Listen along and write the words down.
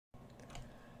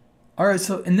All right,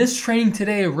 so in this training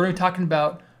today, we're going to be talking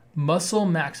about muscle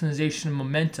maximization and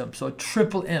momentum, so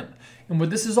triple M. And what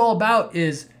this is all about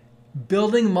is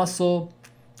building muscle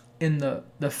in the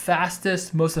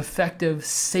fastest, most effective,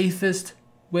 safest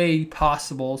way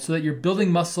possible so that you're building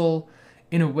muscle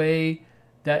in a way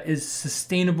that is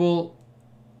sustainable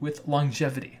with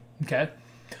longevity, okay?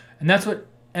 And that's what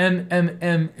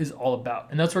MMM is all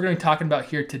about. And that's what we're going to be talking about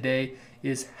here today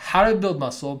is how to build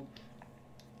muscle,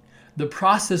 the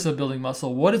process of building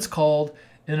muscle, what it's called,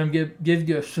 and I'm going to give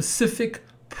you a specific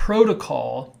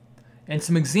protocol and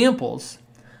some examples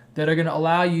that are going to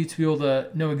allow you to be able to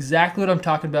know exactly what I'm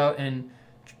talking about and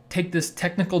take this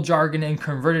technical jargon and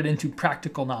convert it into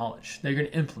practical knowledge that you're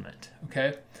going to implement,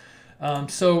 okay?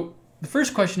 So the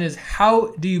first question is,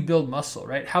 how do you build muscle,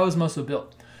 right? How is muscle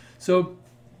built? So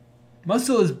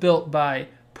muscle is built by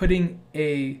putting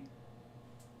a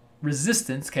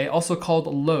resistance, okay, also called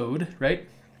load, right?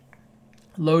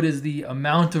 Load is the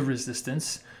amount of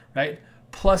resistance, right?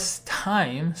 Plus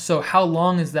time. So how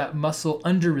long is that muscle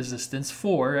under resistance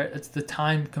for? Right? It's the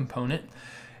time component.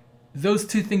 Those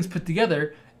two things put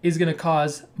together is going to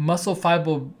cause muscle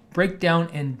fiber breakdown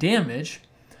and damage.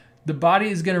 The body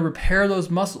is going to repair those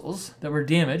muscles that were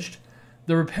damaged.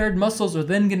 The repaired muscles are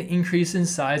then going to increase in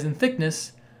size and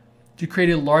thickness to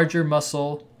create a larger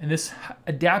muscle, and this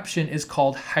adaptation is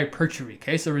called hypertrophy.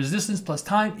 Okay, so resistance plus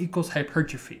time equals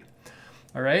hypertrophy.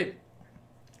 All right.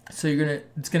 So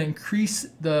it's gonna increase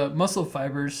the muscle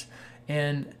fibers,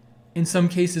 and in some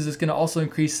cases, it's gonna also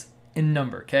increase in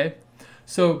number. Okay,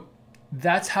 so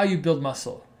that's how you build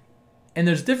muscle, and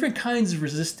there's different kinds of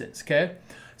resistance. Okay,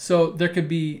 so there could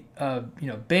be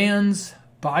bands,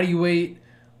 body weight,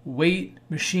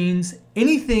 machines,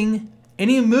 anything,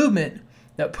 any movement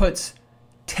that puts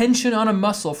tension on a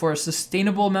muscle for a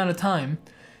sustainable amount of time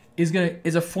is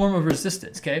a form of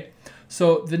resistance. Okay,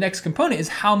 so the next component is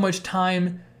how much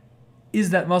time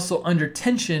is that muscle under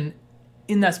tension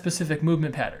in that specific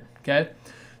movement pattern, okay?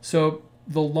 So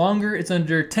the longer it's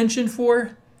under tension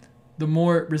for, the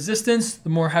more resistance, the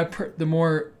more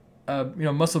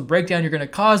muscle breakdown you're going to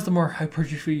cause, the more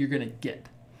hypertrophy you're going to get,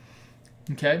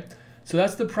 okay? So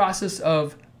that's the process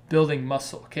of building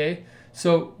muscle, okay?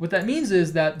 So what that means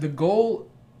is that the goal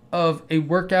of a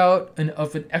workout and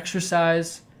of an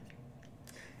exercise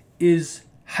is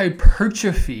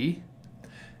hypertrophy.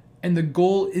 And the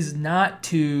goal is not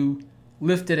to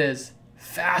lift it as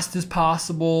fast as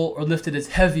possible or lift it as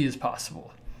heavy as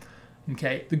possible.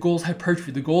 Okay? The goal is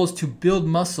hypertrophy. The goal is to build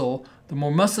muscle. The more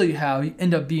muscle you have, you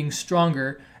end up being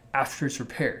stronger after it's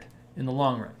repaired in the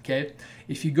long run. Okay?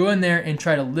 If you go in there and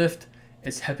try to lift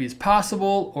as heavy as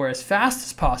possible or as fast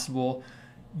as possible,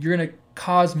 you're going to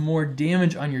cause more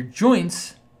damage on your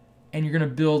joints and you're going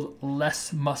to build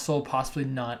less muscle, possibly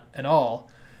not at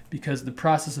all, because the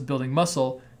process of building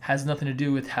muscle has nothing to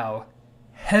do with how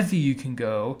heavy you can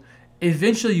go.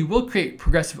 Eventually you will create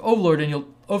progressive overload and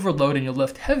you'll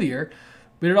lift heavier,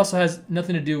 but it also has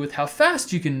nothing to do with how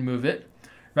fast you can move it,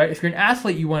 right? If you're an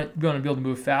athlete, you want to be able to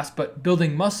move fast, but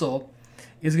building muscle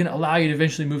is going to allow you to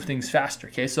eventually move things faster,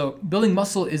 okay? So building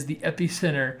muscle is the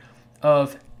epicenter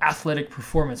of athletic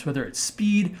performance, whether it's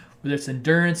speed, whether it's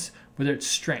endurance, whether it's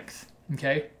strength,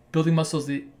 okay? Building muscle is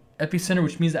the epicenter,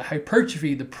 which means that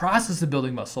hypertrophy, the process of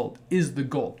building muscle, is the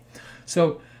goal.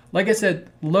 So, like I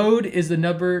said, load is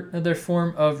another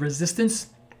form of resistance.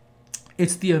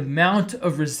 It's the amount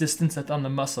of resistance that's on the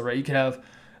muscle, right? You could have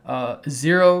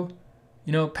 0,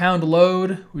 pound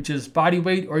load, which is body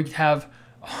weight, or you could have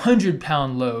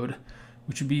 100-pound load,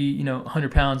 which would be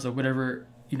 100 pounds of whatever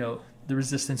the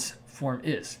resistance form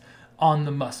is on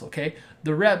the muscle. Okay,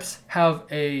 the reps have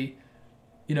a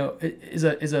is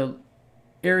a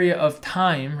area of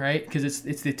time, right? Because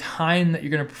it's the time that you're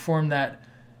going to perform that.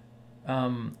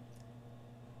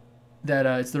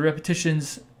 It's the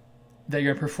repetitions that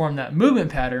you're going to perform that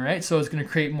movement pattern, right? So it's going to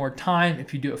create more time.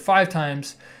 If you do it 5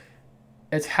 times,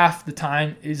 it's half the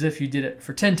time as if you did it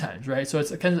for 10 times, right? So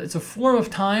it's a form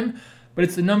of time, but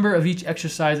it's the number of each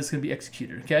exercise that's going to be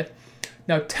executed. Okay.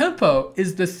 Now tempo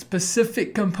is the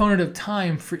specific component of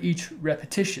time for each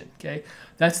repetition. Okay,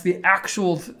 that's the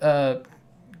actual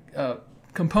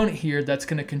component here that's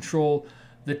going to control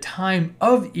the time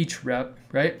of each rep,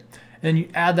 right? And then you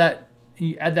add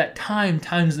that time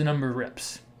times the number of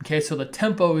reps. Okay, so the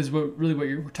tempo is what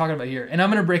you're talking about here, and I'm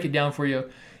going to break it down for you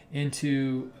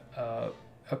into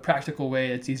a practical way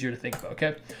that's easier to think about.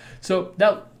 Okay, so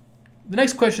the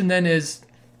next question then is,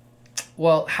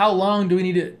 well, how long do we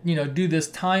need to do this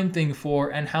time thing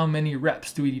for, and how many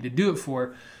reps do we need to do it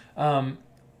for?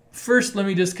 First, let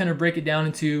me just kind of break it down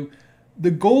into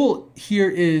the goal here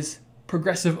is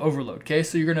progressive overload. Okay,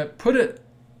 so you're going to put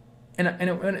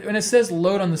when it says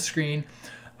load on the screen,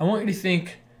 I want you to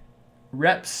think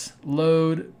reps,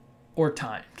 load, or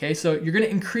time. Okay, so you're going to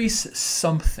increase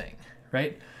something,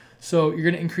 right? So you're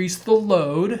going to increase the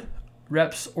load,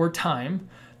 reps, or time.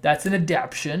 That's an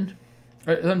adaptation.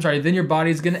 I'm sorry, then your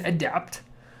body's going to adapt.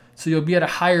 So you'll be at a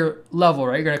higher level,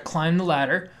 right? You're going to climb the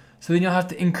ladder. So then you'll have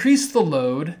to increase the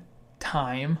load,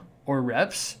 time, or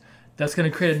reps. That's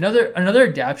going to create another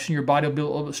adaptation. Your body will be a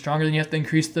little bit stronger. Then you have to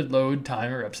increase the load,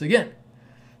 time, or reps again.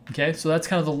 Okay, so that's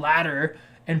kind of the ladder.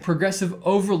 And progressive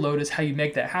overload is how you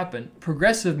make that happen.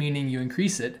 Progressive meaning you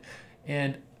increase it,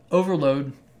 and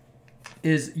overload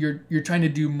is you're trying to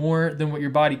do more than what your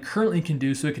body currently can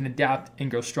do so it can adapt and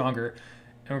grow stronger.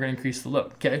 And we're going to increase the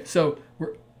load. Okay, so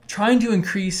we're trying to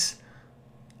increase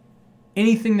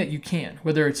anything that you can,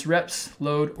 whether it's reps,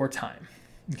 load, or time.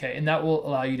 Okay, and that will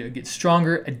allow you to get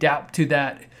stronger, adapt to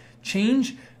that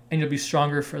change, and you'll be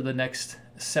stronger for the next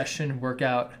session,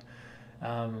 workout.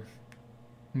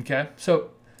 Okay,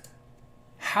 so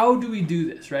how do we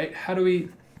do this, right? How do we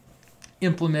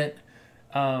implement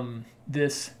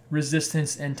this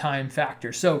resistance and time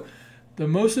factor? So the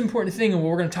most important thing, and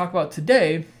what we're going to talk about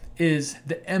today, is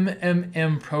the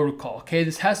MMM protocol. Okay,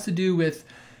 this has to do with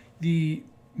the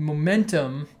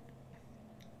momentum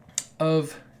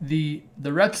of the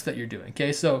reps that you're doing.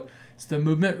 Okay, so it's the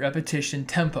movement, repetition,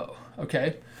 tempo.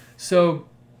 Okay, so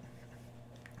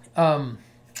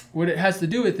what it has to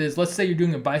do with is, let's say you're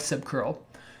doing a bicep curl.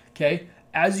 Okay,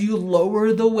 as you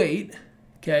lower the weight,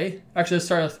 okay, actually let's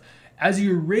start with, as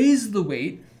you raise the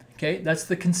weight, okay, that's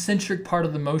the concentric part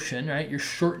of the motion, right? You're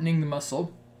shortening the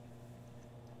muscle.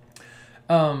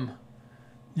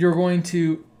 You're going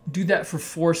to do that for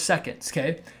 4 seconds,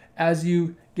 okay? As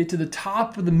you get to the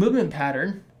top of the movement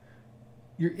pattern,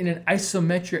 you're in an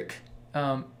isometric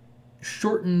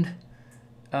shortened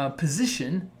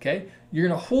position, okay? You're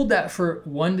going to hold that for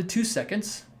 1 to 2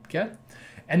 seconds, okay?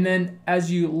 And then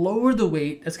as you lower the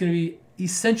weight, that's going to be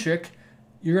eccentric.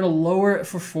 You're going to lower it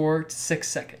for 4 to 6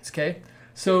 seconds, okay?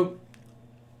 So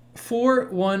 4,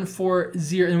 1, 4,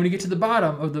 0, and when you get to the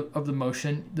bottom of the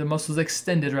motion, the muscle's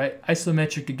extended, right?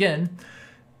 Isometric again.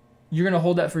 You're going to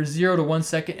hold that for 0 to 1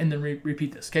 second and then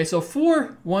repeat this, okay? So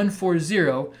 4, 1, 4,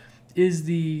 0 is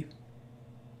the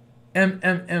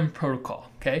MMM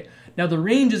protocol, okay? Now the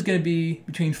range is going to be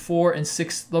between 4 and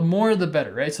 6. The more the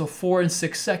better, right? So 4 and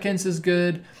 6 seconds is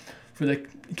good for the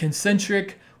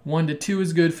concentric. 1 to 2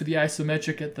 is good for the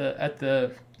isometric at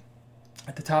the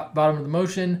top bottom of the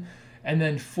motion, and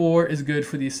then 4 is good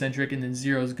for the eccentric, and then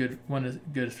 0 is good. 1 is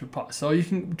good for pause. So you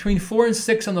can between 4 and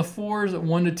 6 on the 4s,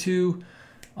 1 to 2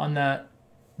 on that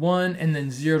 1, and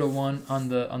then 0 to 1 on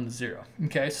the 0.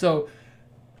 Okay, so.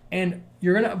 And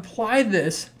you're going to apply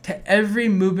this to every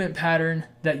movement pattern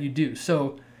that you do.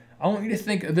 So I want you to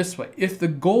think of this way. If the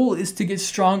goal is to get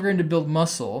stronger and to build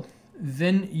muscle,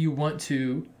 then you want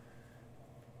to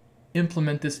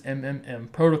implement this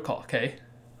MMM protocol, okay?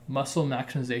 Muscle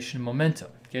maximization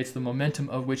momentum. Okay, it's the momentum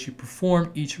of which you perform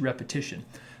each repetition.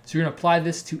 So you're going to apply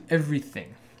this to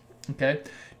everything, okay?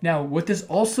 Now, what this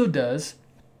also does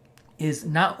is,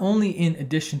 not only in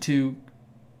addition to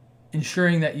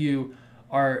ensuring that you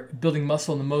are building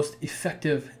muscle in the most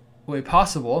effective way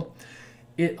possible,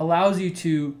 it allows you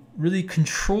to really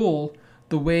control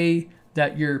the way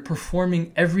that you're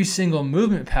performing every single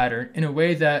movement pattern in a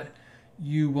way that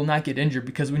you will not get injured,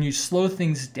 because when you slow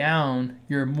things down,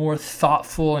 you're more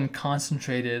thoughtful and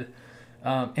concentrated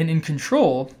and in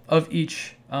control of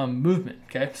each movement,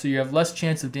 okay? So you have less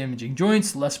chance of damaging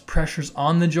joints, less pressures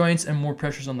on the joints, and more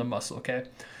pressures on the muscle, okay?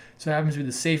 So it happens to be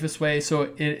the safest way. So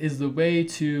it is the way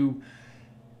to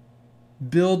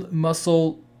build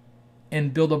muscle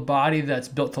and build a body that's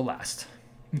built to last,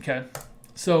 okay?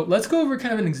 So let's go over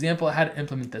kind of an example of how to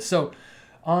implement this. So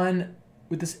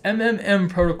with this MMM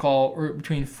protocol, or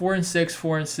between 4 and 6,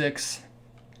 4 and 6,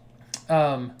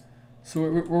 so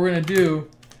what we're going to do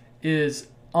is,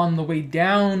 on the way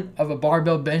down of a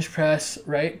barbell bench press,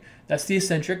 right? That's the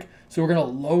eccentric. So we're going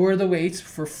to lower the weights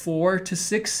for 4 to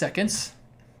 6 seconds,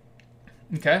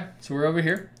 okay? So we're over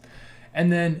here.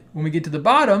 And then when we get to the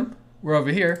bottom, we're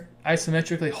over here,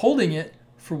 isometrically holding it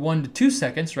for 1 to 2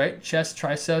 seconds, right? Chest,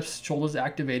 triceps, shoulders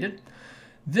activated.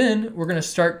 Then we're going to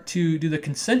start to do the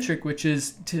concentric, which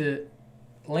is to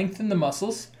lengthen the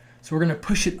muscles. So we're going to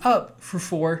push it up for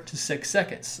 4 to 6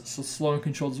 seconds. So slow and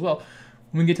controlled as well.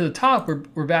 When we get to the top,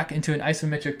 we're back into an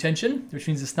isometric tension, which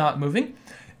means it's not moving.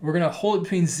 We're going to hold it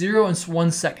between 0 and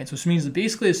 1 second, which means that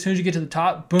basically as soon as you get to the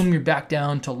top, boom, you're back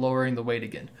down to lowering the weight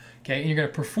again. Okay, and you're going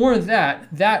to perform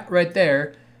that right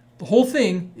there. The whole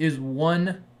thing is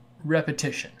 1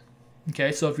 repetition.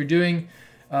 Okay, so if you're doing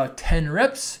 10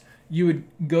 reps, you would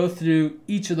go through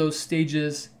each of those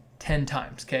stages 10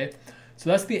 times, okay? So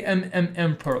that's the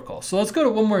MMM protocol. So let's go to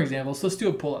one more example. So let's do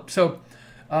a pull-up. So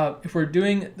if we're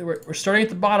starting at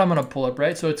the bottom on a pull-up,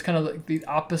 right? So it's kind of like the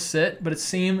opposite, but it's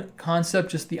same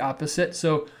concept, just the opposite.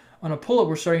 So on a pull-up,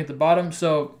 we're starting at the bottom.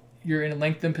 So you're in a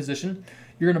lengthened position.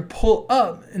 You're gonna pull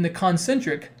up in the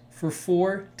concentric for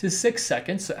 4 to 6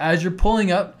 seconds. So as you're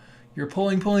pulling up, you're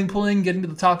pulling, getting to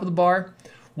the top of the bar.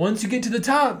 Once you get to the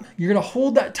top, you're gonna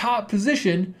hold that top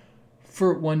position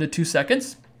for 1 to 2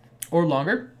 seconds or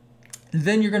longer.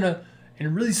 Then you're gonna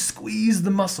really squeeze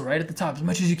the muscle right at the top as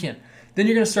much as you can. Then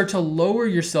you're gonna start to lower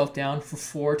yourself down for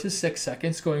 4 to 6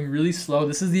 seconds, going really slow.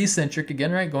 This is the eccentric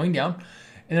again, right? Going down.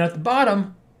 And then at the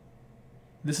bottom,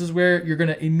 this is where you're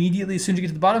gonna immediately, as soon as you get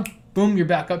to the bottom, boom, you're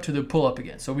back up to the pull up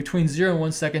again. So between 0 and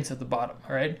 1 seconds at the bottom,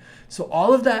 all right? So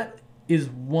all of that is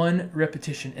 1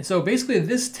 repetition. And so basically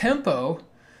this tempo,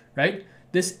 right?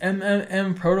 This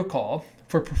MMM protocol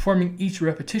for performing each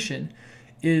repetition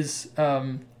is,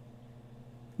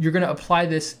 you're gonna apply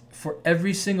this for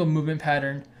every single movement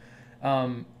pattern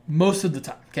most of the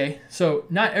time, okay? So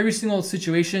not every single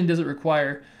situation does it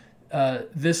require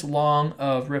this long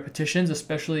of repetitions,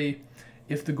 especially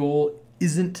if the goal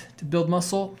isn't to build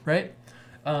muscle, right?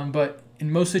 But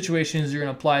in most situations, you're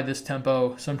gonna apply this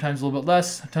tempo, sometimes a little bit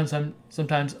less,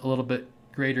 sometimes a little bit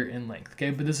greater in length, okay?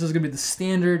 But this is gonna be the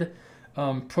standard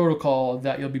protocol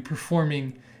that you'll be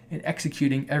performing and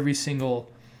executing every single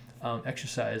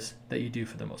exercise that you do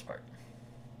for the most part.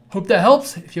 Hope that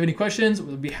helps. If you have any questions,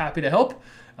 we'll be happy to help.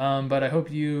 But I hope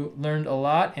you learned a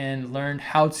lot and learned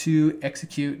how to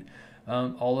execute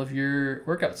all of your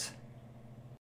workouts.